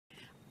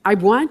I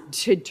want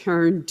to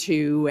turn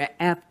to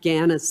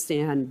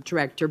Afghanistan,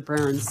 Director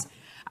Burns.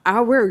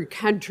 Our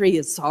country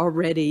has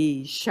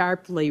already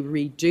sharply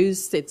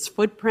reduced its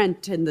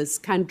footprint in this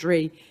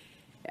country.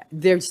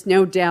 There's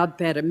no doubt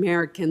that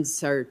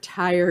Americans are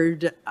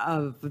tired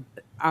of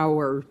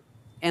our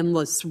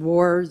endless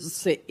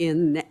wars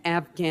in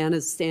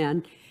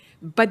Afghanistan.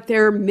 But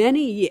there are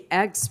many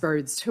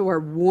experts who are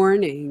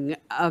warning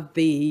of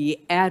the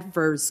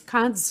adverse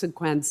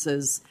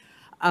consequences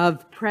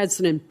of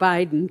President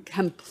Biden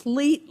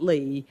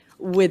completely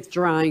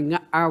withdrawing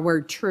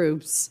our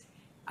troops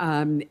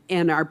and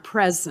our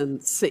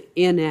presence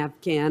in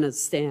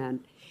Afghanistan.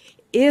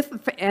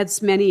 If,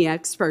 as many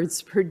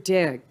experts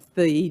predict,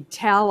 the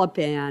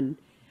Taliban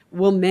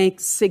will make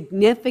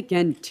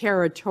significant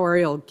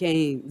territorial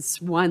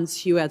gains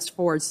once U.S.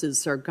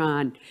 forces are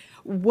gone,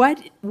 what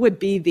would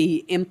be the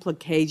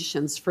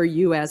implications for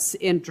U.S.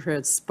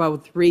 interests,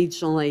 both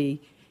regionally,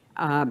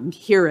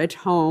 here at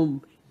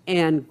home,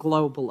 and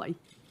globally?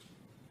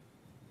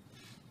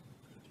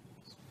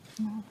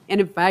 And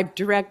if I've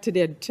directed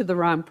it to the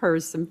wrong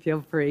person,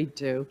 feel free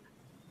to.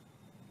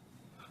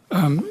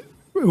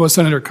 Well,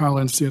 Senator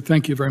Collins,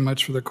 thank you very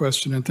much for the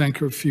question, and thank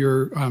you for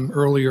your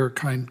earlier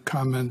kind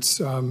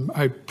comments.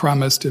 I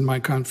promised in my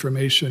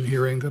confirmation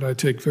hearing that I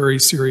take very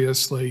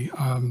seriously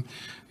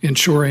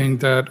ensuring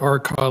that our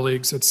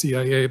colleagues at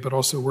CIA, but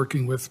also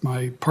working with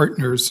my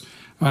partners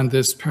on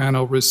this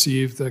panel,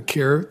 receive the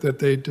care that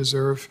they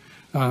deserve,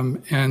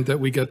 and that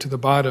we get to the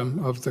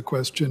bottom of the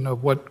question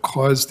of what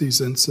caused these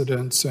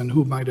incidents and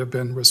who might have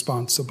been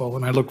responsible.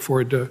 And I look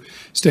forward to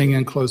staying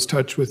in close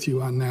touch with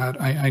you on that.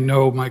 I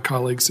know my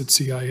colleagues at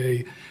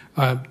CIA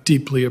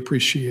deeply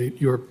appreciate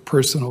your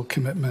personal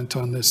commitment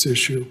on this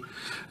issue.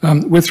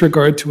 With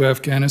regard to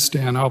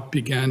Afghanistan, I'll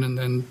begin and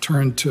then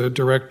turn to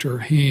Director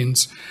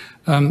Haynes.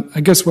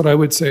 I guess what I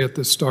would say at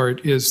the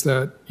start is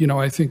that,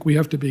 I think we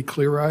have to be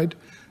clear-eyed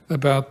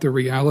about the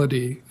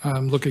reality,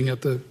 looking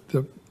at the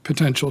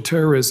potential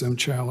terrorism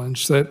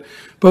challenge, that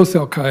both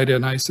al-Qaeda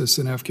and ISIS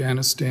in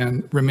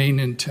Afghanistan remain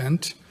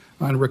intent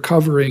on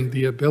recovering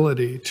the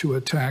ability to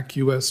attack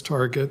U.S.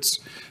 targets,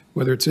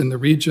 whether it's in the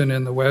region,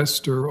 in the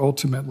West, or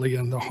ultimately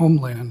in the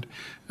homeland.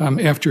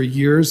 After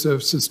years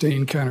of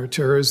sustained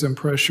counterterrorism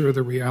pressure,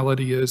 the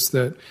reality is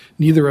that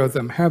neither of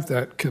them have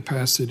that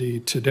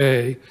capacity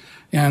today,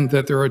 and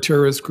that there are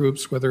terrorist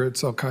groups, whether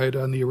it's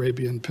al-Qaeda on the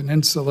Arabian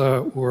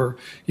Peninsula or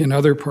in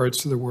other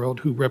parts of the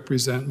world, who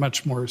represent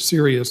much more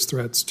serious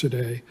threats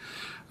today.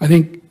 I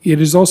think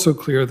it is also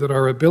clear that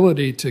our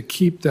ability to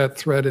keep that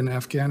threat in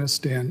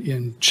Afghanistan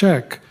in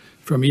check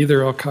from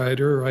either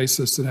al-Qaeda or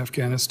ISIS in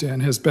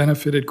Afghanistan has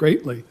benefited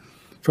greatly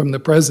from the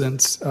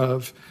presence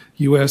of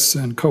U.S.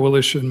 and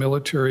coalition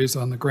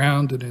militaries on the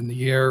ground and in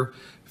the air,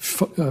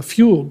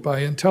 fueled by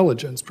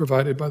intelligence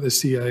provided by the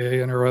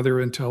CIA and our other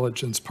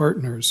intelligence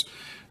partners.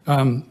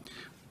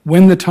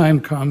 When the time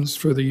comes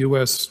for the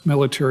U.S.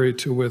 military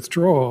to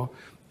withdraw,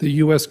 the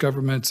U.S.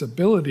 government's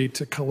ability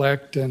to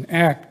collect and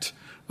act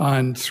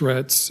on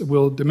threats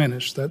will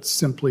diminish. That's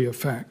simply a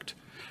fact.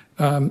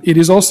 It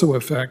is also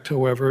a fact,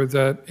 however,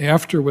 that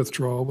after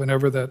withdrawal,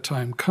 whenever that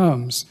time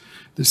comes,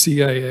 the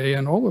CIA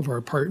and all of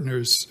our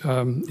partners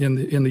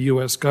in the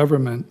U.S.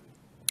 government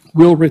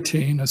will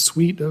retain a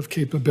suite of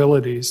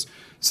capabilities,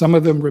 some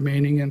of them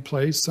remaining in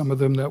place, some of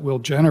them that will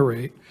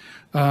generate,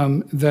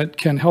 that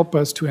can help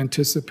us to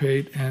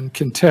anticipate and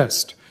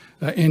contest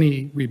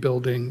any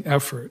rebuilding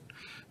effort.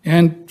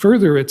 And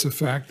further, it's a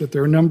fact that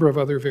there are a number of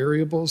other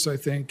variables, I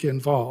think,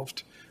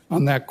 involved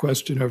on that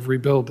question of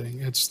rebuilding.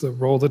 It's the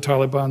role the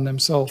Taliban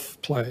themselves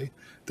play.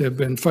 They've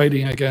been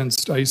fighting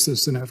against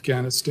ISIS in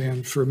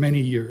Afghanistan for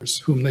many years,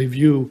 whom they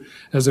view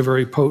as a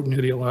very potent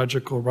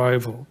ideological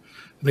rival.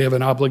 They have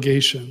an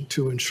obligation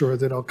to ensure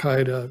that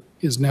al-Qaeda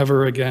is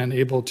never again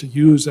able to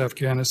use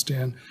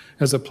Afghanistan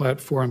as a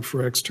platform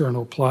for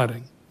external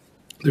plotting.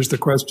 There's the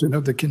question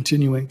of the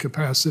continuing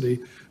capacity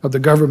of the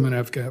government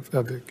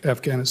of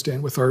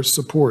Afghanistan with our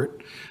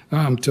support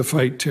to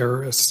fight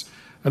terrorists.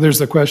 There's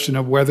the question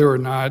of whether or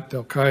not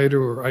al-Qaeda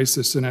or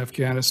ISIS in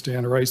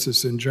Afghanistan, or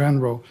ISIS in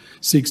general,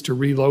 seeks to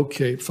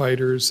relocate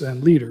fighters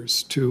and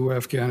leaders to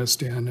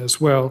Afghanistan as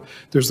well.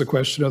 There's the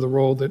question of the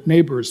role that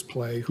neighbors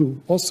play,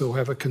 who also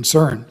have a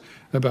concern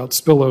about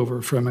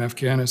spillover from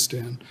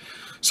Afghanistan.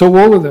 So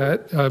all of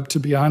that, to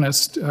be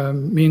honest,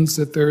 means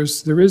that there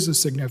is a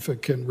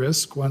significant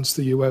risk once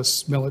the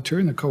U.S.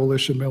 military and the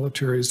coalition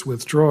militaries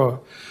withdraw.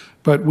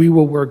 But we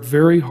will work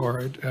very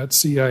hard at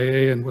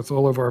CIA and with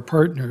all of our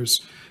partners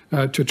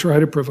to try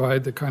to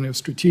provide the kind of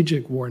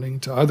strategic warning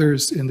to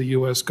others in the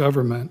U.S.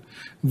 government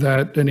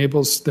that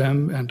enables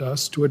them and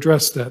us to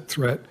address that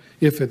threat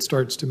if it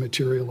starts to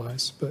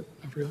materialize. But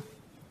Avril?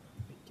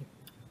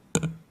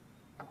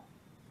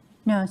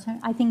 No, sir,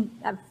 I think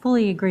I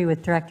fully agree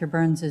with Director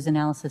Burns'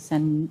 analysis,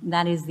 and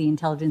that is the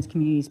intelligence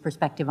community's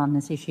perspective on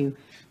this issue.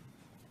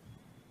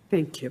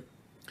 Thank you.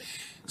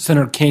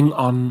 Senator King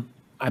on,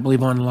 I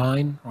believe,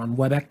 online, on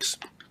WebEx.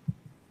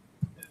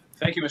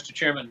 Thank you, Mr.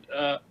 Chairman.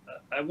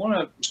 I want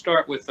to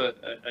start with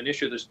an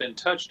issue that's been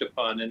touched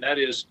upon, and that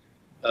is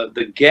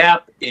the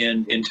gap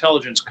in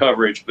intelligence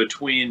coverage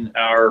between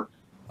our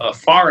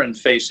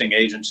foreign-facing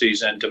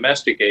agencies and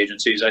domestic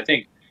agencies. I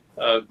think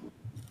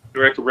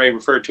Director Ray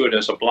referred to it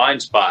as a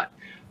blind spot.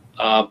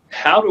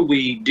 How do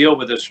we deal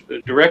with this?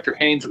 Director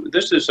Haynes,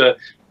 this is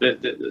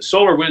the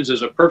Solar Winds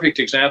is a perfect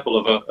example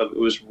of it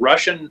was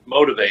Russian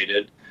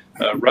motivated,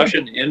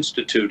 Russian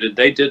instituted.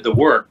 They did the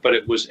work, but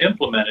it was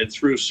implemented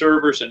through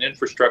servers and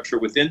infrastructure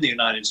within the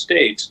United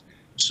States.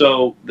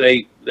 So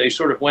they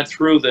sort of went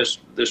through this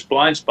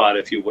blind spot,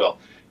 if you will.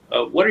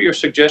 What are your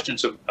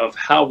suggestions of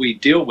how we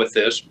deal with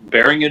this,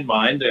 bearing in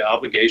mind the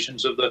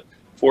obligations of the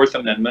Fourth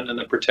Amendment and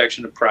the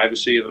protection of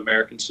privacy of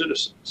American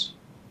citizens?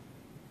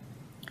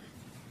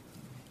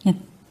 Yeah,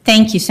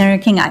 thank you,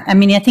 Senator King. I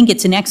mean, I think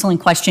it's an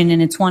excellent question,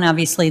 and it's one,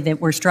 obviously, that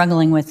we're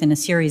struggling with in a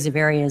series of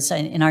areas.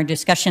 In our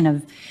discussion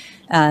of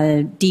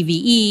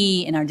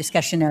DVE, in our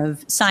discussion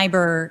of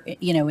cyber,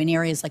 in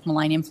areas like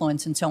malign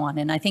influence and so on.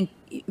 And I think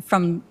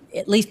from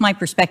at least my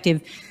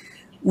perspective,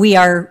 we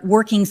are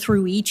working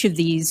through each of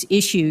these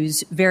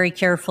issues very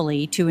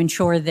carefully to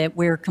ensure that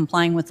we're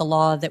complying with the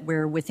law, that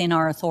we're within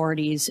our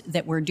authorities,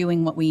 that we're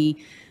doing what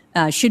we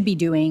should be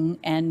doing,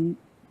 and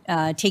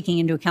taking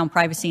into account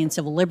privacy and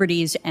civil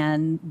liberties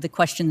and the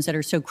questions that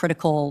are so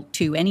critical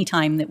to any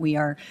time that we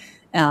are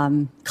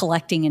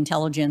collecting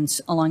intelligence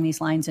along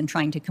these lines and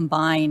trying to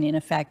combine, in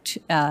effect,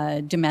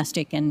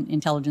 domestic and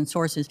intelligence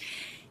sources.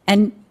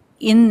 And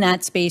in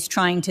that space,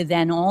 trying to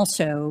then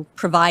also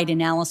provide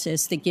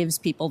analysis that gives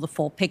people the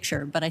full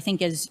picture. But I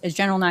think, as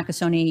General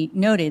Nakasone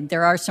noted,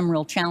 there are some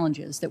real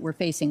challenges that we're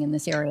facing in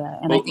this area.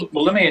 And I think,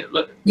 let me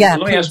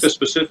ask a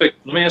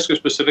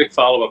specific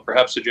follow-up,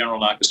 perhaps to General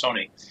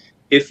Nakasone.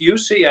 If you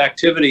see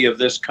activity of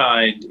this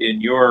kind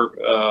in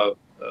your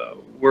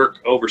work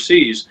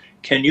overseas,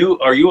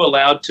 are you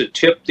allowed to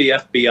tip the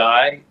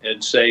FBI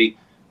and say,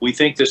 we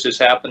think this is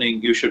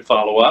happening, you should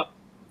follow up?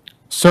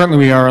 Certainly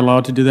we are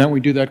allowed to do that. We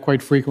do that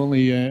quite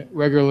frequently,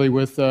 regularly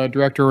with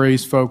Director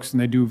Ray's folks, and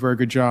they do a very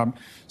good job.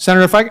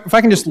 Senator, if I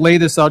can just lay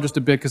this out just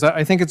a bit, because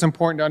I think it's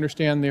important to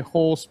understand the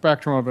whole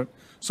spectrum of it.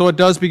 So it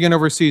does begin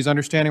overseas,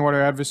 understanding what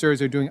our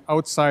adversaries are doing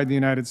outside the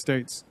United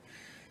States.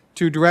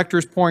 To Director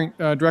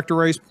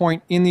Ray's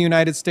point, in the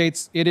United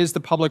States, it is the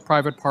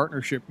public-private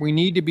partnership. We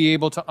need to be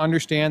able to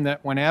understand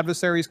that when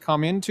adversaries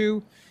come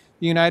into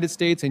the United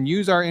States and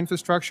use our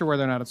infrastructure,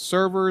 whether or not it's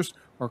servers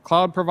or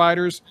cloud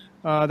providers,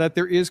 that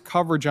there is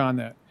coverage on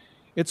that.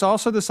 It's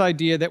also this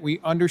idea that we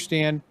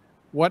understand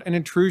what an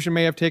intrusion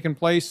may have taken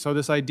place. So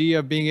this idea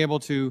of being able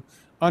to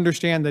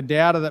understand the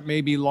data that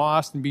may be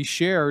lost and be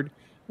shared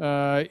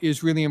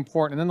is really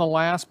important. And then the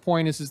last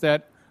point is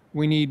that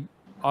we need,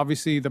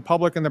 obviously, the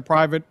public and the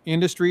private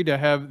industry to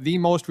have the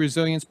most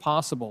resilience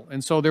possible.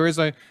 And so there is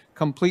a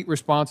complete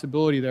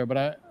responsibility there.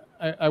 But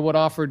I would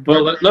offer.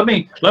 Well,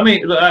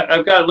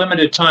 I've got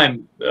limited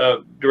time,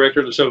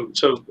 Director, so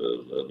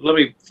let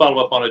me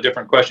follow up on a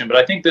different question. But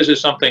I think this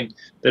is something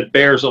that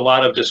bears a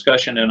lot of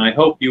discussion, and I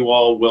hope you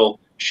all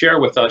will share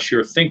with us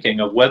your thinking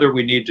of whether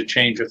we need to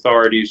change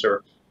authorities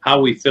or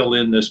how we fill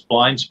in this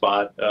blind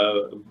spot,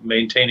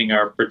 maintaining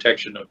our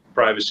protection of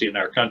privacy in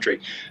our country.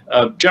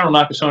 General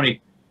Nakasone,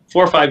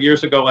 4 or 5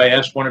 years ago, I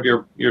asked one of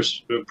your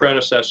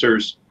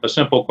predecessors a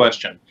simple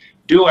question.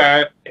 Do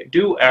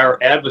our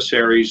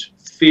adversaries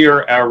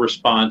fear our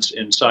response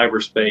in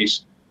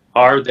cyberspace?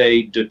 Are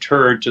they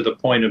deterred to the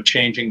point of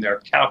changing their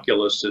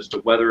calculus as to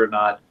whether or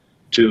not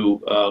to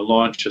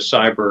launch a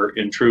cyber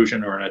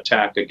intrusion or an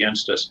attack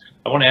against us?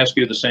 I want to ask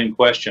you the same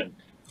question.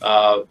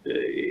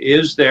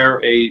 Is there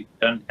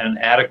an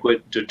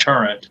adequate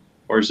deterrent,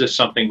 or is this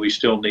something we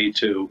still need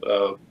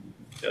to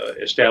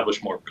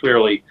establish more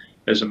clearly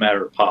as a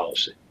matter of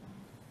policy?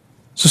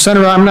 So,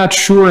 Senator, I'm not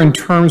sure in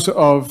terms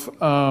of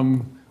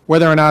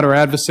whether or not our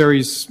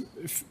adversaries,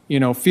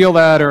 feel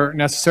that or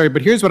necessary.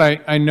 But here's what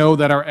I know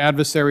that our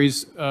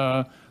adversaries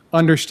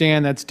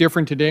understand that's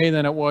different today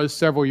than it was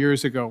several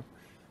years ago.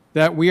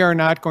 That we are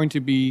not going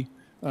to be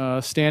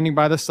standing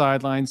by the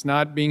sidelines,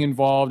 not being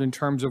involved in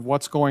terms of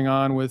what's going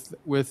on with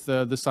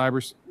the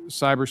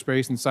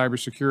cyberspace and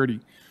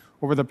cybersecurity.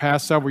 Over the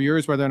past several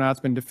years, whether or not it's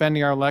been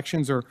defending our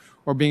elections or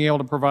being able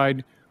to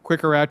provide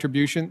quicker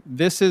attribution,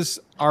 this is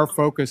our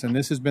focus, and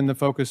this has been the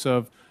focus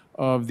of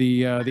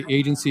the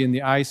agency and the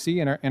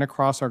IC and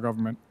across our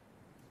government.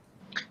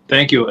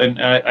 Thank you.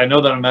 And I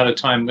know that I'm out of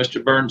time.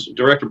 Mr. Burns,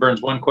 Director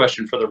Burns, one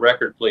question for the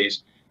record,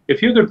 please.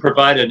 If you could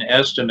provide an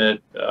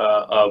estimate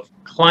of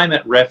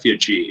climate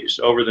refugees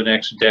over the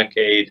next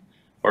decade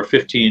or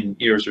 15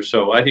 years or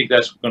so, I think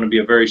that's going to be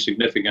a very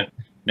significant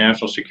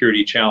national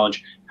security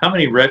challenge. How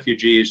many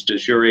refugees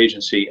does your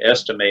agency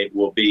estimate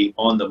will be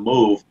on the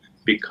move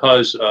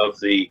because of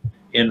the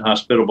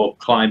inhospitable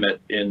climate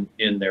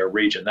in their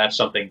region? That's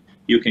something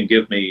you can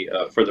give me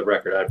for the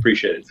record. I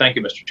appreciate it. Thank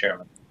you, Mr.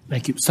 Chairman.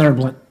 Thank you. Senator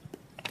Blunt.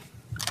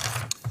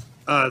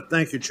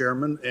 Thank you,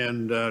 Chairman,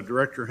 and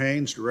Director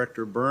Haynes,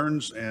 Director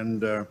Burns,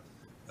 and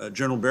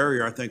General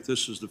Barrier. I think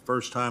this is the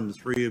first time the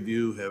three of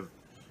you have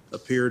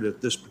appeared at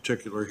this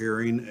particular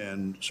hearing,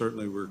 and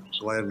certainly we're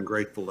glad and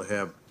grateful to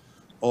have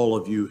all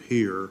of you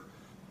here.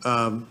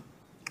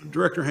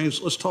 Director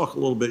Haynes, let's talk a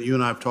little bit. You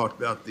and I have talked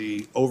about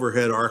the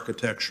overhead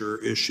architecture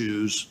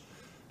issues.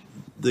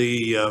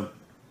 The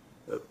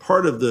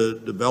part of the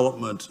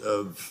development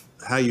of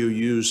how you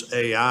use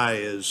AI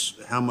is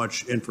how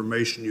much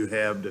information you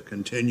have to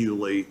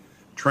continually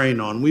train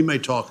on. We may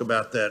talk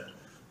about that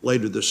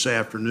later this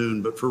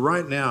afternoon, but for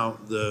right now,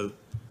 the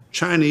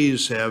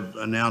Chinese have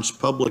announced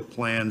public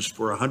plans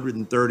for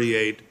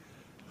 138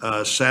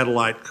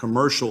 satellite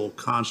commercial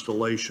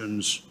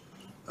constellations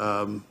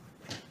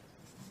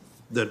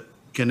that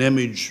can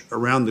image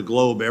around the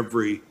globe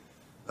every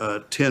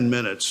 10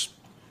 minutes.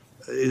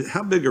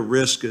 How big a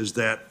risk is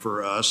that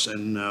for us,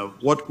 and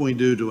what can we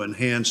do to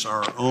enhance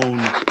our own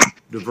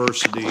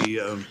diversity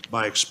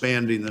by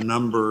expanding the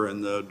number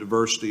and the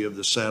diversity of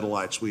the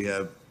satellites we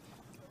have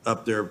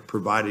up there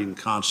providing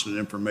constant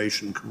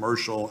information,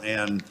 commercial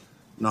and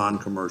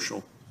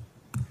non-commercial?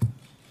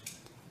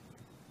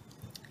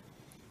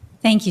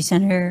 Thank you,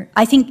 Senator.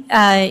 I think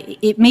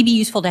it may be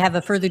useful to have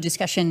a further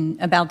discussion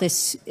about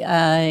this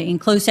in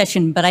closed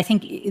session, but I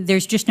think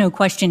there's just no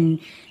question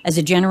as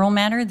a general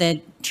matter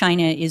that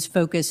China is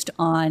focused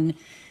on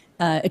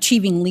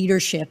achieving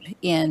leadership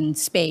in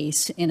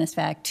space, in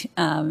effect,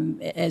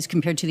 as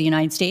compared to the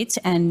United States,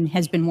 and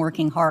has been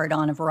working hard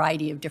on a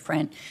variety of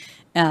different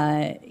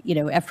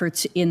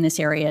efforts in this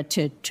area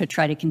to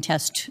try to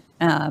contest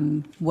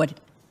what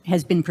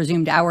has been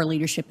presumed our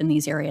leadership in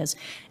these areas.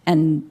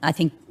 And I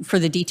think for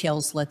the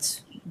details,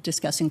 let's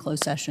discuss in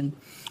closed session.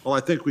 Well,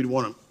 I think we'd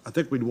want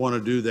to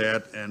do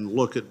that and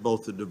look at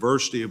both the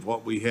diversity of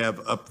what we have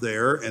up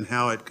there and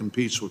how it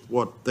competes with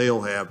what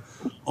they'll have.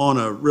 On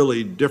a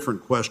really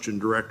different question,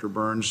 Director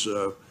Burns,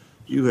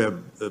 you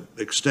have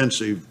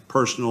extensive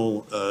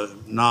personal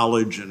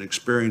knowledge and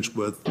experience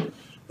with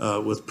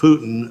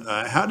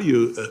Putin. How do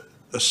you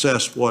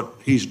assess what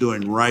he's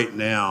doing right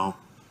now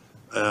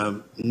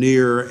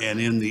near and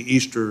in the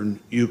eastern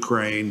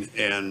Ukraine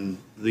and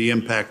the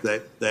impact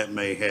that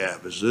may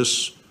have? Is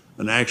this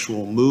an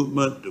actual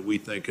movement? Do we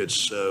think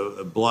it's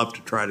a bluff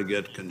to try to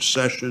get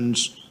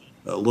concessions,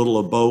 a little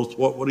of both?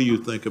 What do you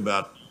think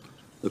about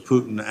the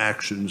Putin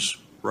actions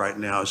right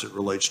now as it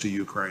relates to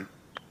Ukraine?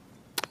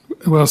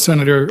 Well,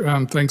 Senator,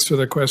 thanks for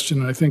the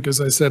question. I think, as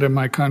I said in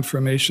my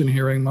confirmation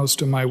hearing,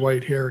 most of my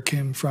white hair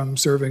came from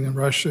serving in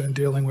Russia and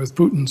dealing with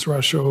Putin's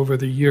Russia over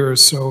the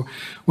years. So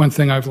one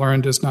thing I've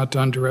learned is not to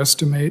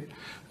underestimate,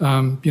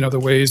 the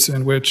ways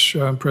in which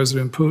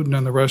President Putin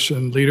and the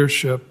Russian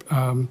leadership,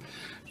 can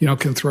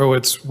throw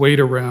its weight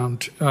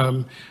around.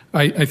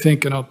 I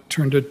think, and I'll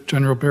turn to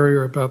General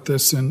Berrier about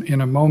this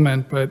in a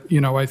moment, but,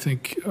 I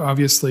think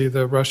obviously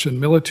the Russian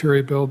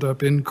military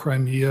buildup in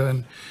Crimea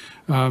and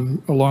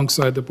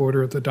alongside the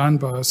border of the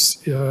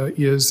Donbass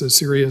is a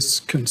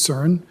serious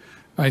concern.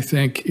 I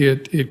think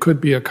it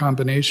could be a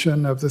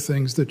combination of the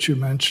things that you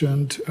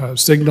mentioned,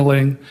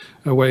 signaling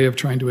a way of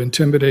trying to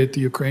intimidate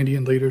the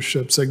Ukrainian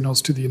leadership,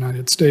 signals to the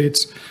United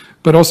States,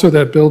 but also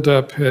that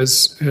buildup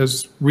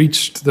has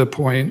reached the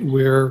point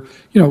where,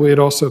 it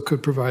also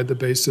could provide the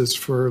basis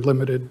for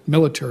limited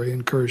military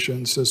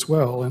incursions as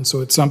well. And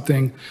so it's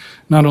something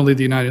not only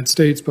the United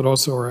States, but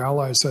also our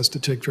allies has to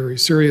take very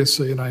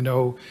seriously. And I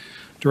know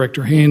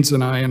Director Haynes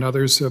and I and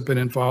others have been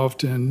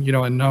involved in,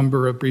 a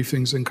number of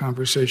briefings and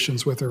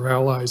conversations with our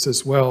allies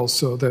as well,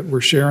 so that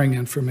we're sharing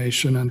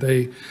information and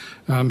they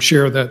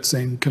share that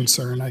same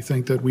concern, I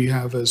think, that we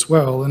have as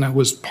well. And that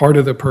was part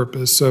of the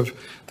purpose of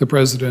the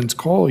President's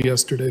call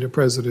yesterday to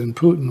President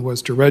Putin,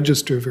 was to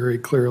register very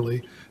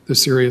clearly the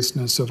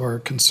seriousness of our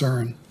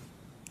concern.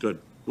 Good.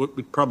 We'll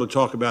probably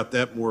talk about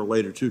that more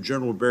later, too.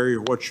 General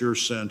Berrier, what's your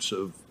sense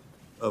of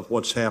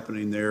what's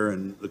happening there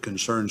and the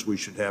concerns we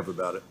should have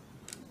about it?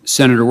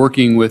 Senator,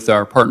 working with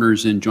our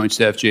partners in Joint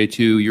Staff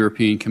J2,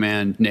 European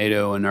Command,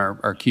 NATO, and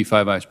our key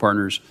Five Eyes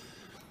partners,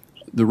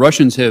 the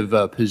Russians have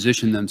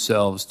positioned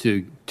themselves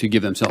to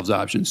give themselves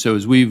options. So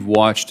as we've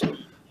watched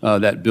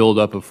that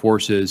buildup of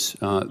forces,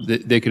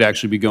 they could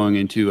actually be going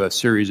into a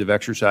series of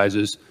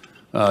exercises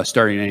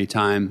starting at any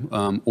time,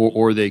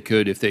 or they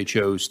could, if they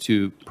chose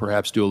to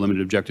perhaps do a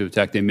limited objective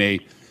attack, they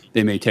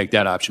may take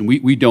that option.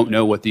 We don't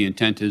know what the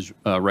intent is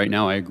right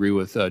now. I agree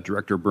with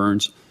Director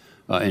Burns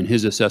and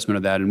his assessment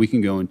of that, and we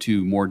can go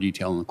into more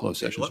detail in the closed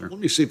session, sir. Let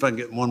me see if I can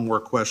get one more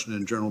question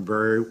in, General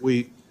Berrier.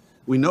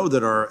 We know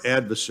that our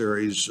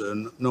adversaries,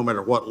 no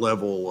matter what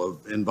level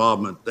of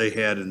involvement they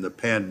had in the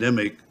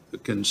pandemic,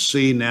 can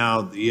see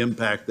now the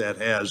impact that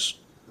has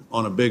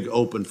on a big,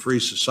 open, free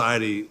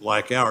society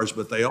like ours,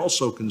 but they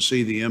also can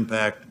see the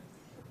impact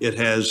it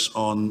has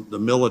on the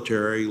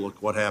military.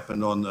 Look what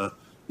happened on the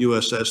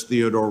USS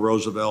Theodore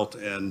Roosevelt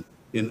and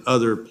in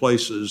other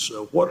places.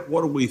 What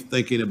are we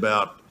thinking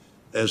about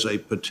as a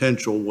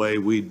potential way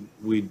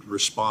we'd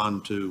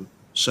respond to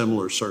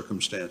similar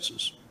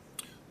circumstances?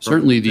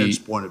 Certainly, the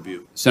point of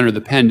view. Senator, the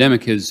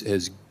pandemic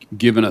has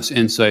given us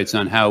insights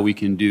on how we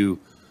can do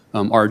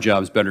our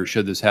jobs better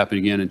should this happen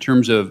again. In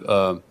terms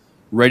of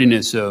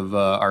readiness of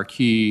our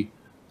key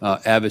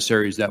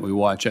adversaries that we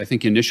watch, I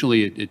think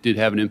initially it did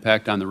have an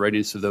impact on the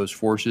readiness of those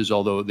forces,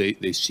 although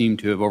they seem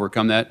to have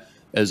overcome that.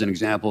 as an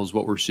example, is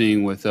what we're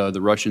seeing with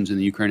the Russians in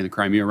the Ukraine and the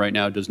Crimea right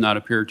now does not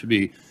appear to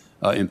be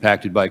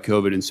impacted by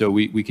COVID. And so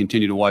we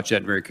continue to watch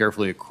that very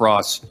carefully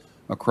across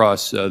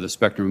the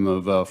spectrum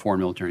of foreign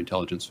military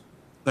intelligence.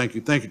 Thank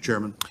you. Thank you,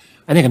 Chairman.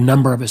 I think a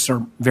number of us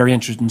are very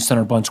interested in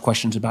Senator Blunt's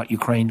questions about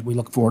Ukraine. We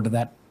look forward to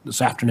that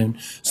this afternoon.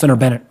 Senator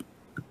Bennett.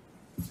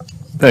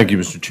 Thank you,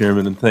 Mr.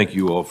 Chairman, and thank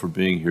you all for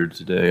being here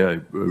today. I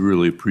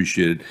really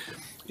appreciate it.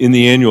 In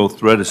the annual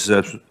threat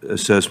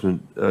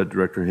assessment,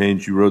 Director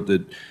Haynes, you wrote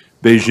that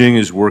Beijing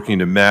is working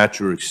to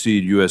match or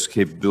exceed U.S.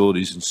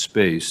 capabilities in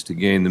space to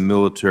gain the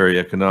military,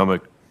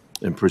 economic,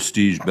 and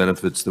prestige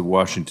benefits that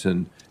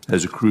Washington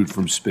has accrued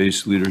from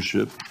space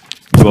leadership.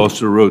 You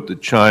also wrote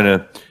that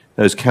China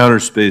has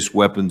counter-space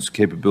weapons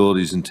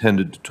capabilities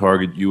intended to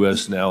target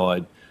U.S. and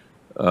allied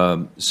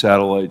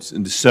satellites.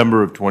 In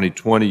December of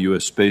 2020,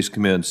 U.S. Space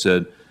Command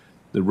said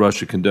that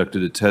Russia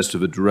conducted a test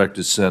of a direct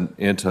descent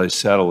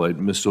anti-satellite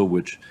missile,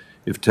 which,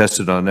 if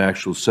tested on an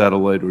actual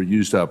satellite or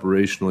used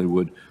operationally,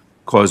 would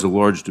cause a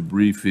large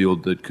debris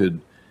field that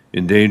could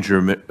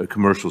endanger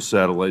commercial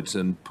satellites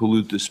and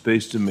pollute the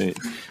space domain.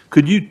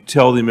 Could you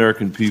tell the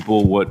American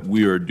people what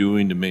we are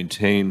doing to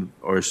maintain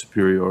our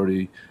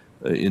superiority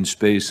in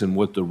space and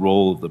what the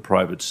role of the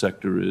private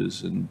sector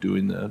is in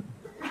doing that?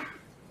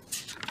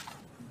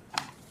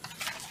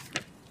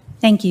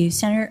 Thank you,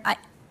 Senator.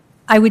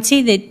 I would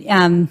say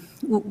that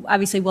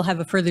obviously we'll have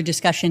a further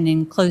discussion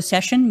in closed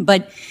session,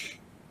 but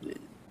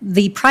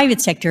the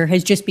private sector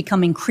has just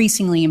become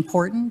increasingly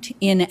important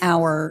in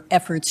our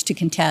efforts to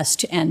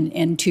contest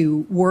and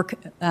to work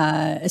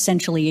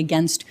essentially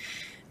against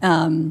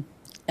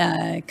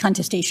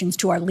contestations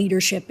to our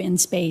leadership in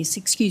space.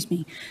 Excuse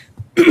me.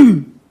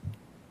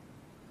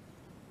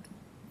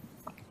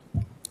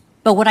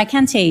 But what I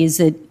can say is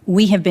that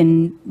we have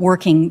been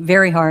working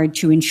very hard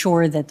to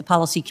ensure that the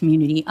policy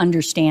community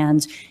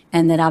understands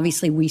and that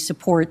obviously we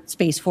support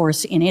Space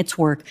Force in its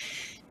work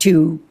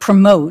to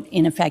promote,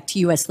 in effect,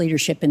 U.S.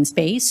 leadership in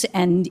space.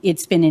 And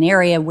it's been an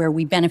area where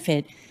we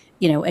benefit,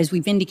 as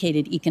we've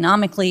indicated,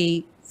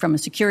 economically, from a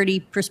security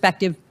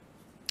perspective,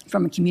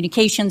 from a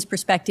communications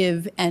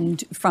perspective,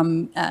 and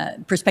from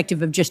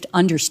perspective of just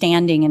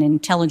understanding and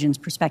intelligence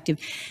perspective.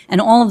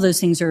 And all of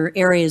those things are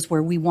areas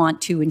where we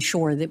want to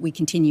ensure that we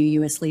continue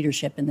U.S.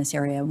 leadership in this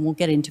area. And we'll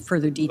get into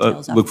further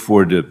details. Look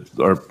forward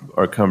to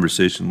our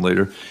conversation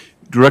later.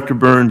 Director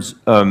Burns,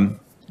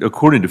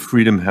 according to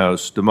Freedom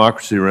House,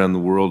 democracy around the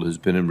world has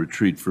been in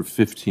retreat for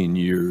 15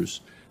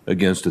 years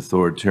against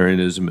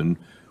authoritarianism, and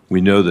we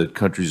know that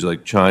countries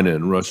like China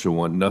and Russia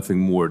want nothing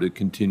more to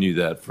continue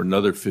that for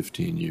another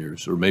 15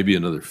 years or maybe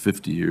another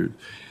 50 years.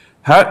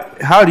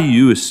 How do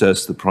you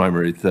assess the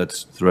primary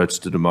threats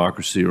to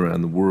democracy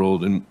around the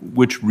world, and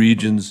which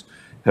regions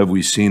have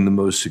we seen the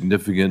most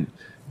significant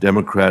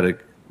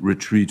democratic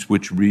retreats?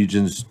 Which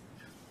regions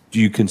do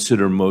you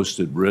consider most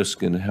at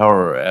risk, and how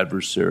are our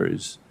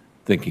adversaries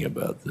thinking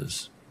about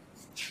this?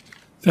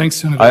 Thanks,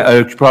 Senator.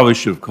 I probably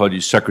should have called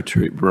you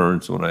Secretary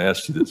Burns when I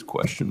asked you this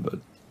question, but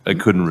I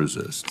couldn't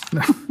resist.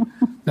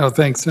 No,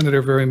 thanks,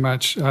 Senator, very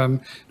much. No,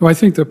 I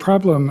think the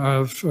problem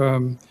of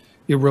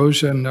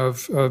erosion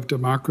of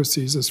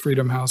democracies, as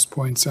Freedom House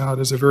points out,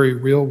 is a very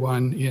real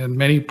one in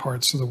many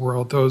parts of the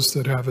world, those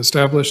that have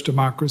established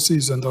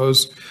democracies and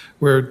those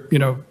where,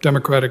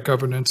 democratic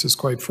governance is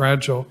quite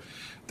fragile.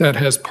 That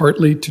has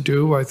partly to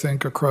do, I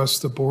think, across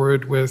the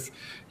board with,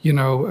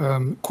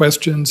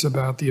 questions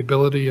about the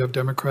ability of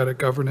democratic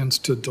governance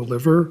to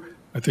deliver.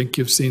 I think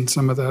you've seen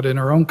some of that in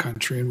our own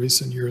country in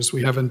recent years.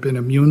 We haven't been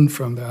immune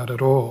from that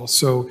at all.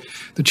 So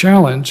the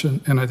challenge,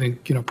 and I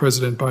think,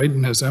 President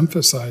Biden has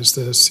emphasized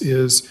this,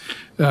 is,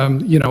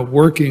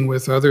 working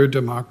with other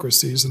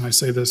democracies, and I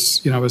say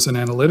this, as an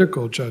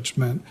analytical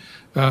judgment,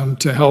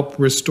 to help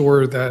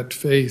restore that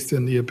faith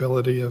in the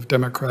ability of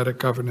democratic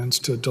governance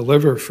to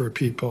deliver for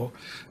people.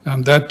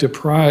 That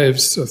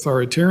deprives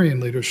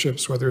authoritarian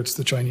leaderships, whether it's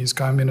the Chinese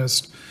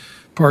Communist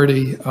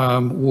Party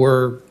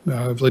or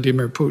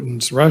Vladimir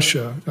Putin's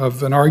Russia,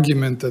 of an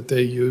argument that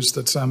they use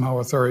that somehow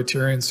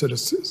authoritarian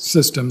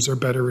systems are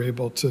better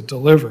able to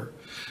deliver.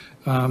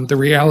 The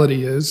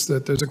reality is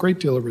that there's a great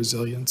deal of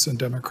resilience in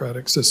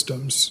democratic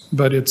systems,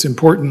 but it's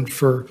important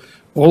for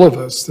all of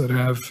us that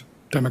have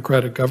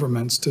democratic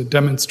governments to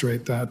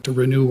demonstrate that, to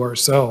renew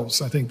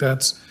ourselves. I think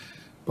that's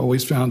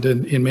always found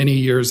in many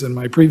years in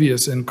my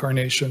previous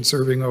incarnation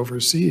serving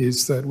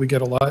overseas, that we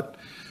get a lot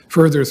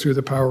further through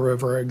the power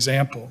of our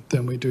example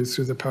than we do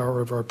through the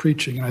power of our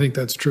preaching. And I think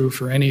that's true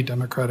for any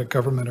democratic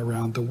government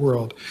around the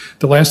world.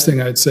 The last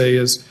thing I'd say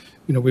is,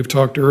 we've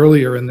talked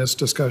earlier in this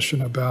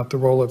discussion about the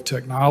role of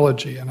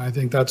technology, and I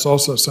think that's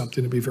also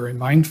something to be very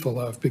mindful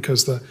of,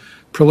 because the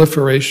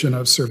proliferation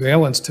of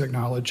surveillance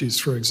technologies,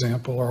 for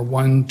example, are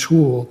one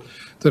tool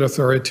that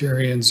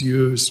authoritarians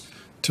use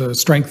to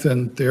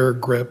strengthen their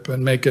grip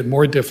and make it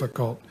more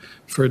difficult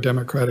for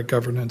democratic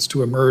governance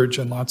to emerge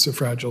in lots of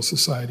fragile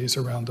societies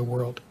around the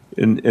world.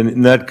 And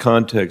in that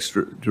context,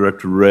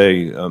 Director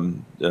Wray,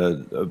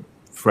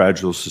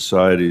 fragile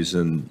societies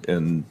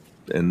and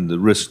the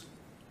risk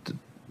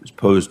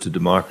posed to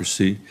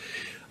democracy,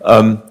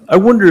 I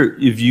wonder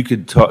if you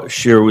could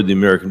share with the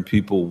American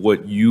people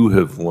what you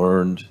have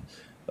learned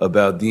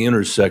about the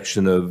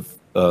intersection of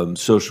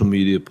social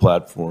media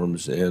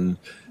platforms and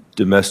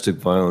domestic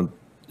violent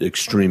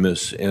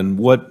extremists, and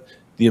what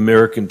the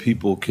American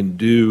people can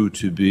do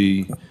to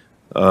be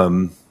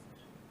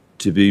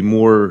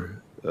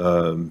more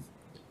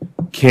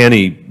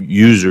canny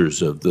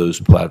users of those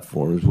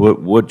platforms.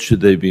 What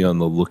should they be on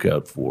the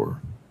lookout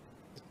for?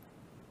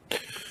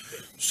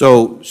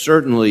 So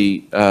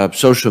certainly,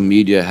 social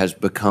media has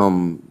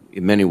become,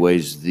 in many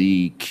ways,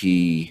 the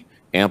key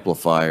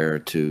amplifier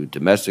to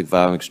domestic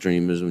violent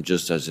extremism,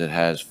 just as it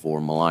has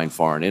for malign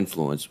foreign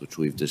influence, which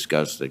we've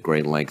discussed at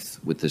great length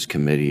with this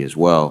committee as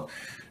well.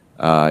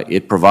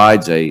 It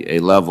provides a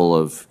level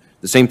of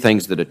the same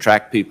things that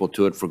attract people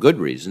to it for good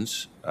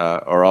reasons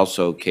are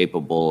also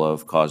capable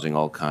of causing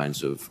all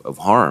kinds of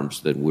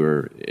harms that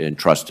we're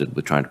entrusted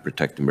with trying to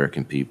protect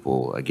American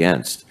people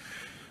against.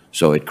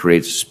 So it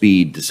creates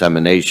speed,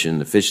 dissemination,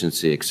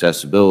 efficiency,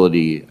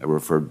 accessibility. I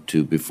referred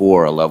to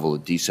before a level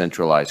of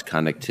decentralized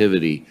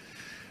connectivity.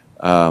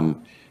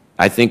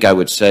 I think I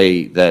would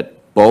say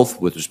that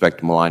both with respect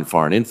to malign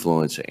foreign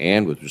influence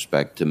and with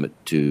respect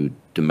to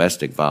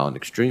domestic violent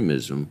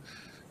extremism,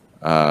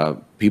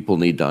 people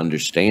need to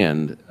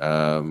understand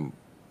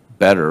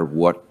better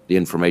what the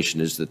information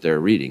is that they're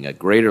reading. A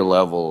greater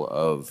level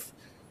of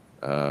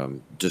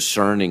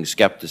discerning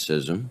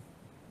skepticism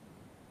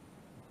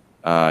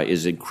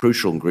is a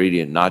crucial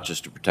ingredient, not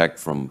just to protect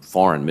from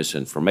foreign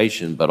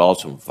misinformation, but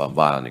also from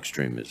violent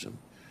extremism.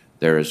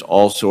 There is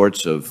all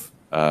sorts of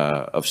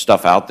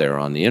stuff out there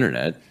on the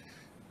internet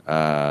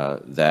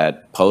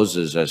that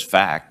poses as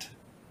fact,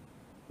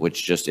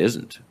 which just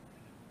isn't.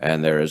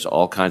 And there is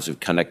all kinds of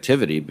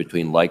connectivity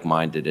between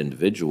like-minded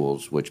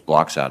individuals, which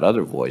blocks out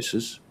other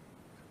voices,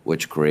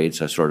 which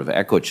creates a sort of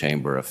echo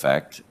chamber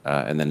effect,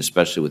 and then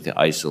especially with the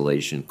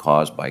isolation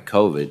caused by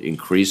COVID,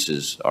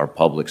 increases our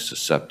public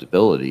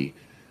susceptibility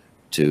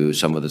to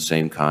some of the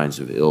same kinds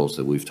of ills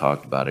that we've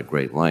talked about at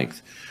great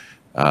length.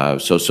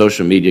 So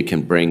social media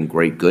can bring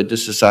great good to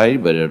society,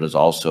 but it is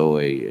also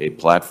a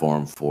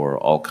platform for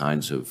all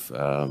kinds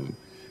of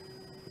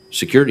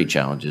security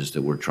challenges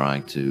that we're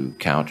trying to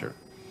counter.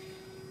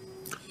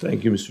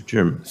 Thank you, Mr.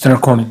 Chairman.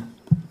 Senator Cornyn.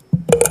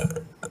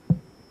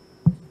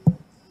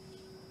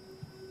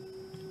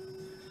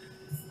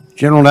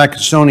 General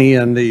Nakasone,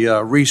 in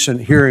the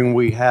recent hearing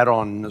we had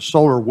on the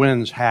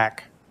SolarWinds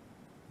hack,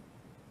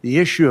 the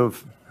issue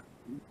of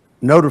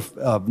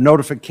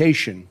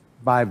notification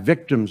by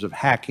victims of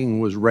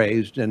hacking was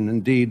raised, and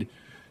indeed,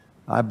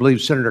 I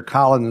believe Senator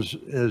Collins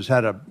has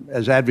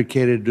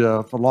advocated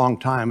for a long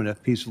time in a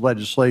piece of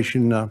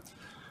legislation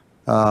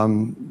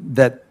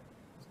that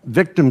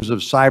victims of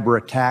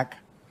cyber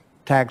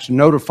attacks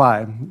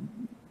notify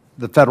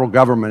the federal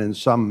government in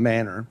some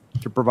manner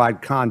to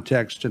provide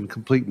context and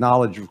complete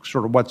knowledge of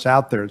sort of what's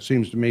out there. It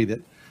seems to me that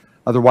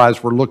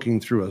otherwise we're looking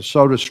through a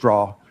soda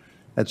straw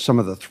at some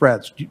of the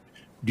threats. Do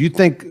you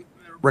think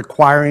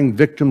requiring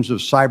victims of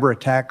cyber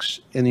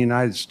attacks in the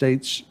United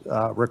States,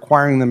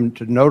 requiring them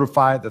to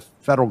notify the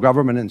federal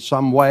government in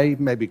some way,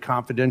 maybe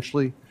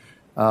confidentially,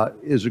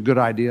 is a good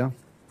idea?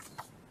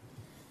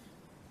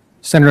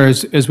 Senator,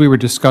 as we were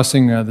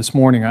discussing this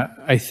morning,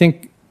 I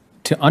think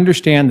to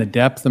understand the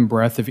depth and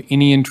breadth of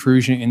any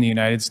intrusion in the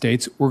United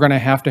States, we're going to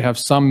have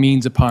some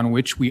means upon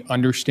which we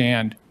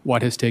understand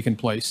what has taken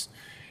place.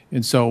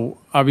 And so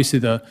obviously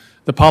the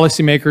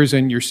policymakers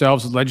and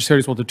yourselves as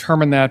legislators will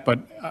determine that, but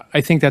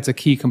I think that's a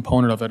key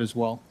component of it as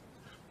well.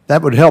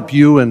 That would help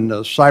you and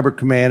Cyber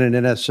Command and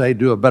NSA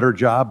do a better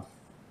job?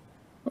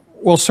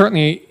 Well,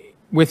 certainly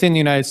within the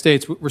United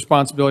States,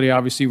 responsibility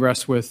obviously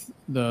rests with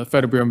the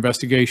Federal Bureau of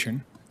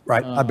Investigation.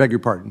 Right, I beg your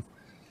pardon.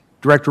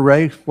 Director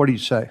Wray, what do you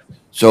say?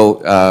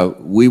 So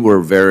we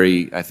were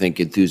very, I think,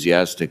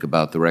 enthusiastic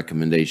about the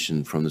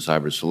recommendation from the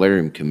Cyber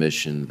Solarium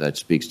Commission that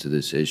speaks to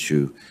this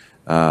issue.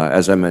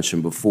 As I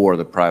mentioned before,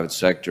 the private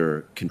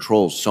sector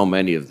controls so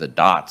many of the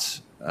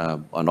dots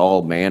on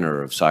all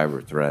manner of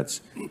cyber threats.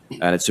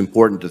 And it's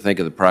important to think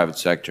of the private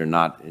sector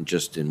not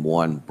just in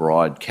one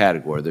broad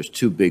category. There's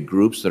two big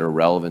groups that are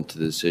relevant to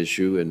this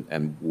issue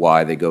and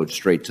why they go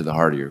straight to the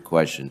heart of your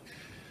question.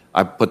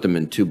 I put them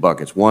in two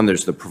buckets. One,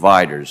 there's the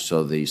providers,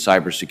 so the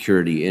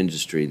cybersecurity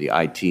industry, the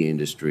IT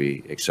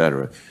industry, et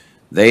cetera.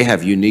 They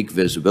have unique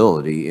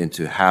visibility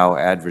into how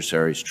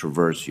adversaries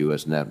traverse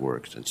U.S.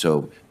 networks. And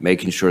so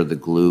making sure the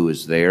glue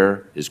is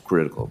there is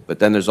critical. But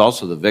then there's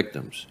also the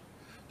victims.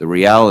 The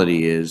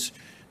reality is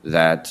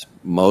that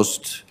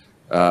most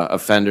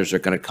offenders are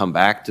going to come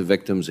back to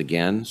victims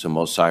again. So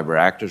most cyber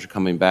actors are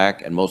coming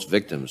back, and most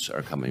victims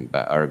are coming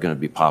back, are going to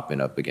be popping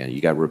up again.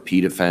 You got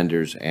repeat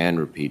offenders and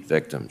repeat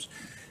victims.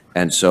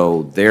 And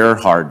so their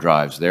hard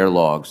drives, their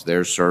logs,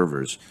 their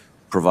servers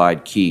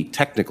provide key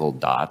technical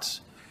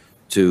dots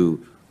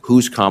to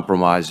who's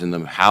compromising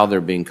them, how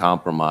they're being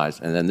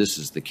compromised, and then this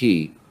is the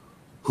key,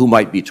 who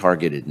might be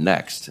targeted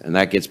next. And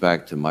that gets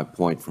back to my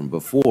point from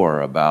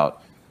before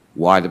about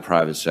why the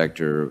private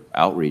sector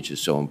outreach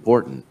is so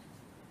important.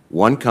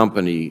 One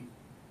company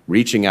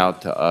reaching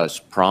out to us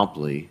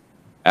promptly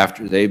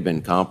after they've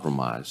been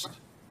compromised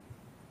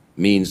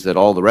means that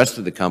all the rest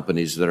of the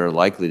companies that are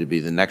likely to be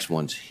the next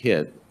ones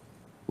hit,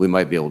 we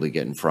might be able to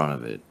get in front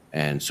of it.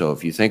 And so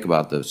if you think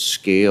about the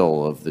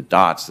scale of the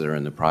dots that are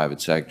in the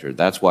private sector,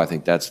 that's why I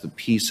think that's the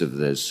piece of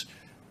this.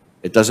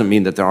 It doesn't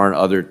mean that there aren't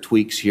other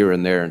tweaks here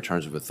and there in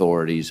terms of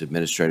authorities,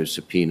 administrative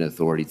subpoena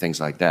authority, things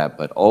like that.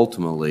 But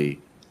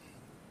ultimately,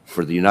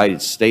 for the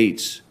United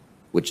States,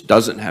 which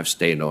doesn't have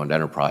state-owned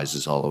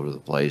enterprises all over the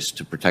place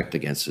to protect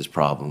against this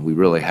problem, we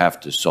really have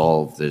to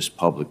solve this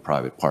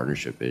public-private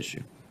partnership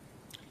issue.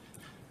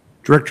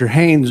 Director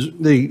Haynes,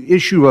 the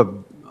issue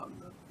of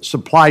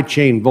supply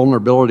chain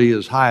vulnerability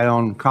is high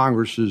on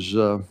Congress's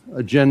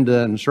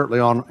agenda and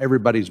certainly on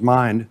everybody's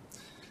mind.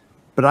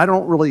 But I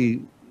don't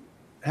really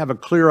have a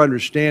clear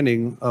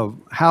understanding of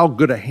how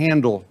good a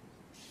handle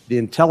the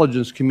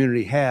intelligence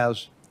community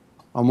has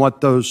on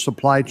what those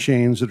supply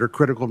chains that are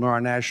critical to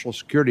our national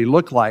security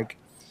look like.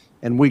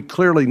 And we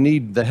clearly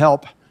need the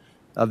help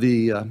of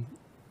the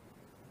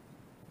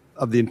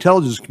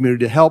intelligence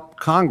community to help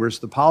Congress,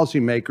 the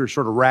policymakers,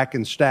 sort of rack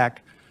and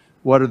stack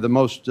what are the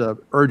most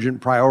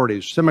urgent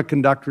priorities.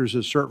 Semiconductors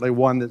is certainly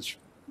one that's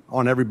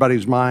on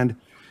everybody's mind,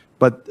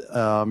 but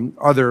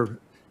do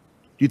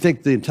you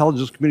think the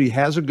intelligence community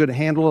has a good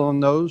handle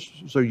on those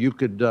so you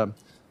could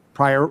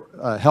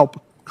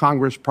help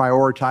Congress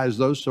prioritize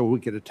those so we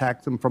could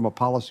attack them from a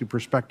policy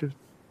perspective?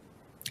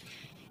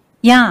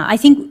 Yeah, I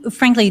think,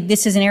 frankly,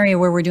 this is an area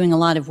where we're doing a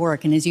lot of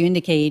work. And as you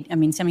indicate, I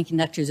mean,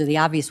 semiconductors are the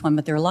obvious one,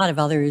 but there are a lot of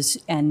others.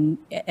 And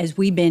as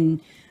we've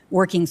been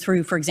working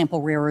through, for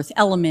example, rare earth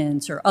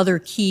elements or other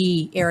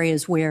key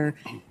areas where,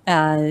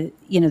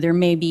 there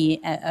may be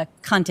a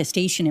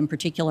contestation in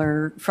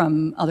particular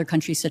from other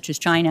countries such as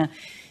China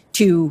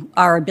to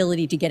our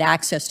ability to get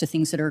access to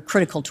things that are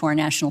critical to our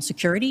national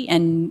security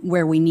and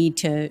where we need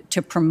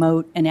to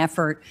promote an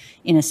effort,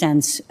 in a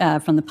sense,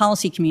 from the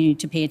policy community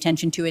to pay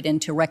attention to it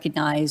and to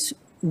recognize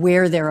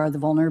where there are the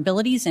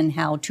vulnerabilities and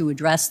how to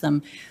address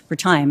them for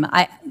time.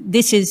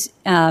 This is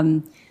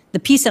the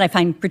piece that I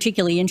find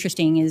particularly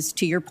interesting is,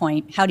 to your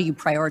point, how do you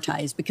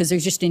prioritize? Because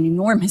there's just an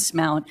enormous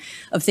amount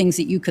of things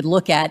that you could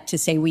look at to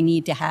say we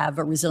need to have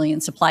a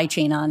resilient supply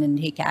chain on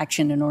and take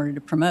action in order to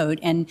promote.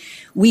 And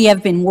we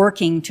have been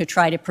working to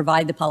try to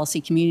provide the policy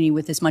community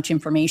with as much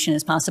information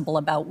as possible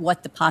about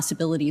what the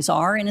possibilities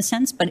are, in a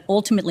sense. But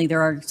ultimately,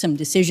 there are some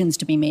decisions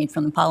to be made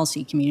from the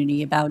policy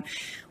community about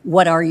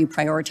what are you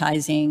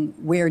prioritizing,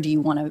 where do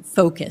you want to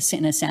focus,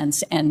 in a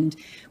sense. And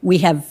we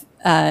have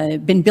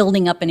been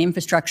building up an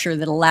infrastructure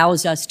that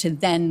allows us to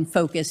then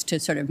focus to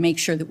sort of make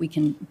sure that we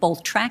can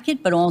both track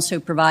it, but also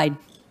provide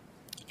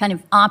kind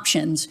of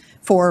options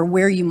for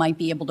where you might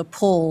be able to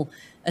pull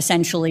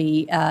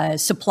essentially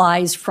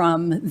supplies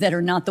from that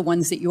are not the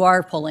ones that you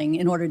are pulling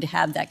in order to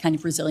have that kind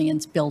of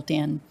resilience built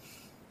in.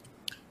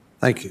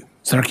 Thank you.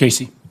 Senator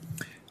Casey.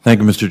 Thank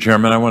you, Mr.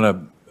 Chairman. I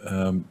want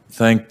to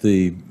thank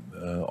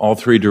all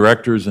three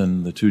directors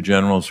and the two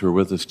generals who are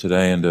with us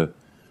today and to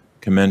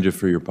commend you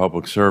for your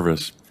public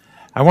service.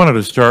 I wanted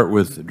to start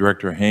with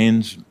Director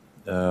Haynes,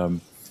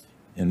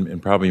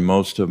 and probably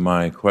most of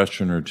my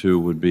question or two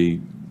would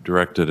be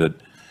directed at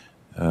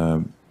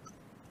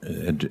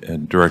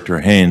Director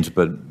Haynes,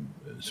 but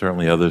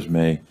certainly others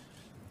may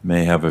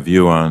have a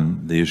view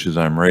on the issues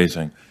I'm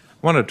raising.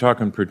 I want to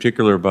talk in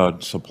particular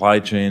about supply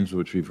chains,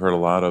 which we've heard a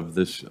lot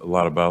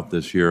about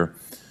this year,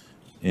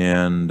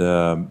 and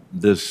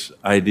this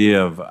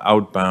idea of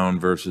outbound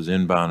versus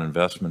inbound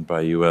investment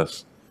by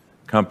U.S.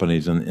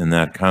 companies in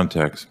that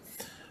context.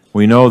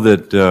 We know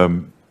that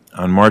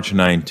on March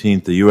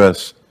 19th, the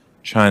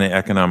U.S.-China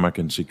Economic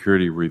and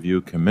Security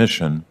Review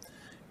Commission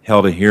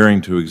held a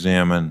hearing to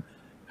examine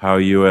how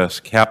U.S.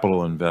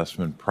 capital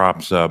investment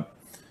props up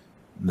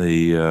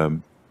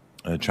the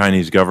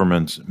Chinese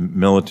government's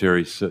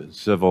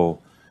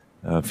military-civil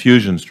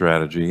fusion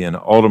strategy and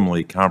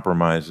ultimately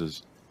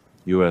compromises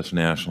U.S.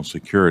 national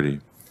security.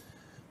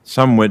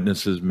 Some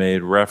witnesses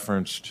made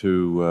reference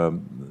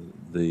to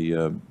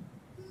the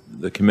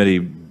committee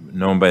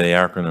known by the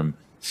acronym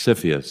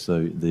CFIUS,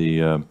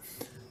 the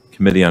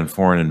Committee on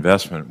Foreign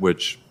Investment,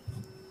 which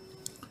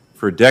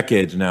for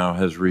decades now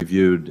has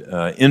reviewed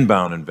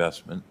inbound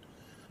investment,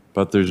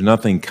 but there's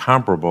nothing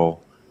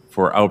comparable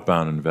for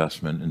outbound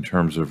investment in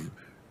terms of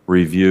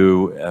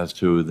review as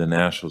to the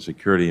national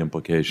security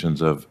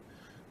implications of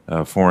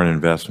foreign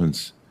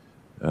investments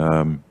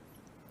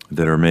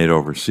that are made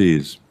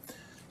overseas.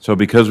 So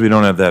because we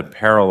don't have that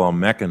parallel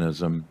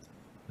mechanism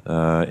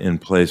in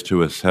place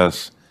to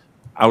assess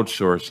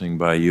outsourcing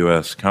by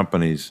U.S.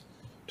 companies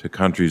to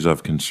countries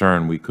of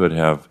concern, we could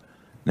have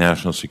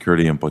national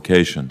security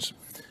implications.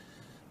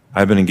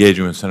 I've been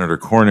engaging with Senator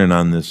Cornyn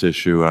on this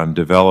issue on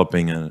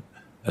developing a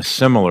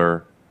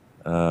similar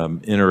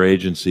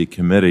interagency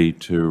committee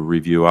to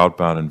review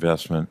outbound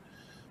investment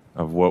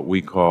of what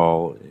we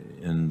call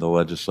in the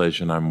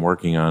legislation I'm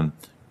working on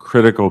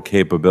critical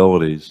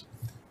capabilities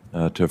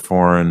to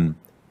foreign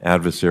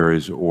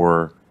adversaries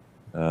or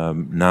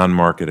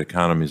non-market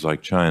economies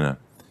like China.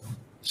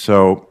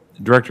 So,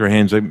 Director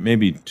Haynes,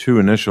 maybe two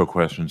initial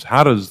questions.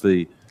 How does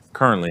the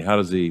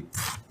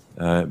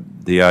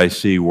the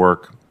IC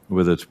work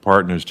with its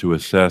partners to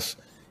assess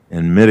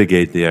and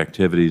mitigate the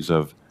activities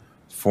of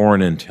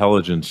foreign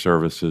intelligence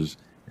services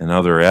and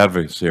other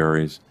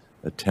adversaries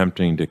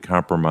attempting to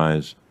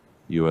compromise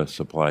U.S.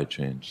 supply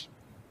chains?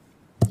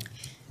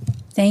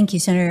 Thank you,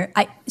 Senator.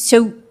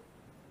 So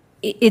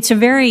it's a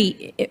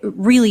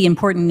really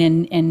important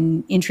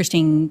and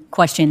interesting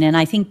question, and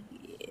I think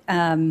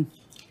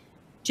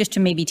just to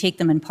maybe take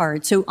them in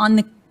part. So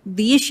on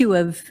the issue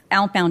of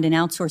outbound and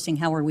outsourcing,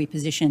 how are we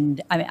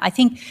positioned? I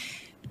think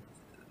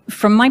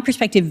from my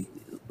perspective,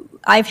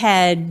 I've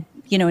had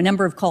a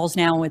number of calls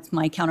now with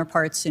my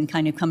counterparts and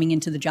kind of coming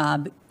into the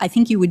job. I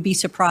think you would be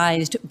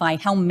surprised by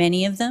how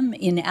many of them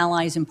in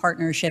allies and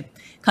partnership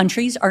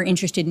countries are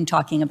interested in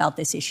talking about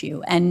this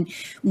issue. And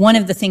one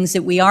of the things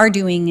that we are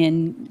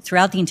doing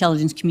throughout the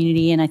intelligence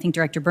community, and I think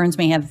Director Burns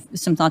may have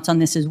some thoughts on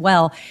this as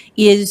well,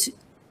 is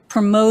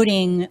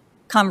promoting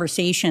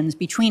conversations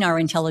between our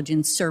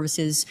intelligence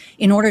services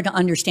in order to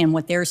understand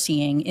what they're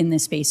seeing in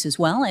this space as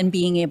well, and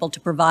being able to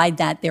provide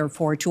that,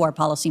 therefore, to our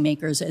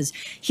policymakers as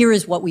here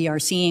is what we are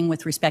seeing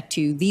with respect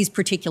to these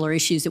particular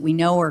issues that we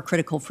know are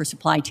critical for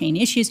supply chain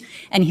issues,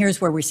 and here's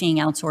where we're seeing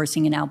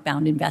outsourcing and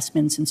outbound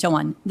investments and so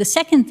on. The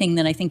second thing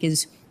that I think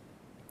is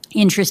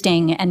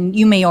interesting, and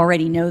you may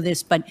already know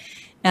this, but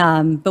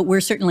we're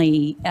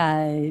certainly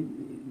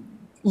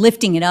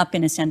lifting it up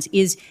in a sense,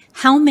 is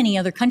how many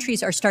other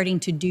countries are starting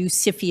to do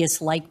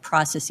CFIUS-like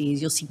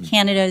processes. You'll see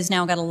Canada has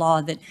now got a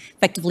law that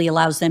effectively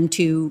allows them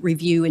to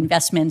review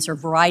investments, or a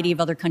variety of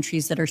other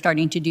countries that are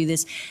starting to do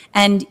this.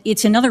 And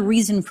it's another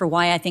reason for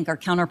why I think our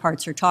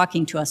counterparts are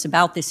talking to us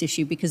about this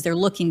issue, because they're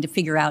looking to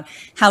figure out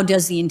how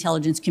does the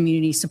intelligence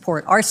community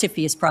support our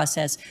CFIUS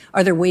process?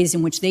 Are there ways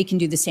in which they can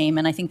do the same?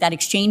 And I think that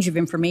exchange of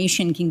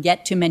information can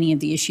get to many of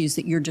the issues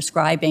that you're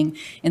describing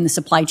in the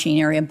supply chain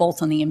area,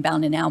 both on the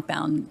inbound and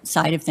outbound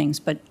side of things.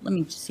 But let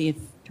me see if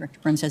Director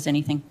Burns has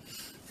anything.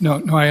 No,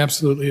 I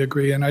absolutely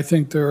agree. And I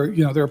think there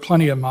are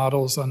plenty of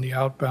models on the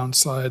outbound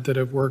side that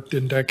have worked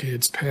in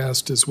decades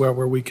past as well,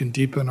 where we can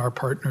deepen our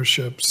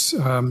partnerships,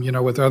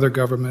 with other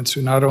governments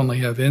who not only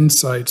have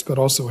insights, but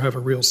also have a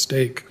real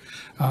stake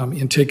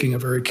in taking a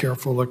very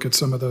careful look at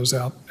some of those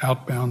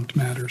outbound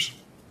matters.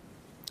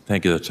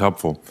 Thank you. That's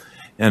helpful.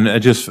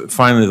 And just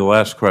finally, the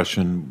last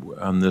question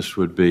on this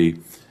would be,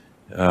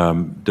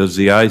 does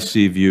the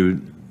IC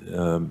view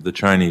the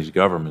Chinese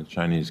government,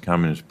 Chinese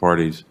Communist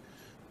Party's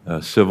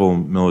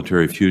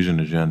civil-military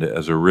fusion agenda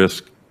as a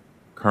risk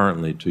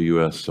currently to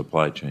U.S.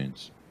 supply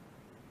chains?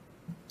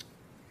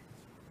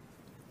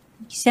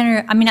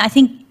 Senator, I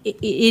think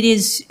it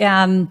is,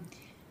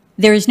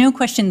 there is no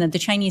question that the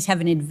Chinese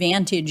have an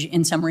advantage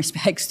in some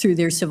respects through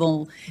their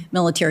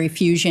civil-military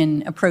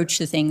fusion approach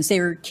to things.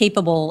 They're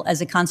capable,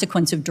 as a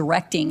consequence, of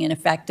directing, in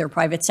effect, their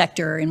private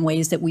sector in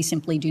ways that we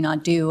simply do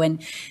not do.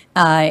 And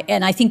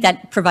I think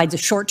that provides a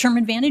short-term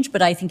advantage,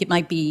 but I think it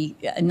might be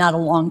not a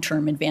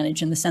long-term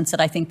advantage, in the sense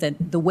that I think that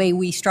the way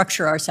we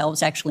structure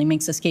ourselves actually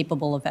makes us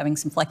capable of having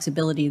some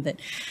flexibility that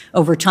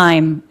over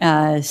time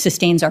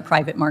sustains our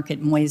private market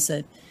in ways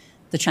that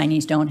the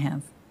Chinese don't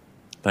have.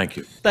 Thank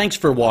you. Thanks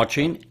for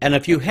watching, and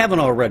if you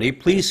haven't already,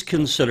 please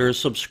consider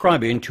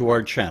subscribing to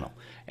our channel.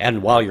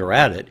 And while you're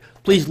at it,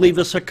 please leave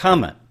us a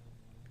comment.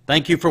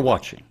 Thank you for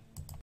watching.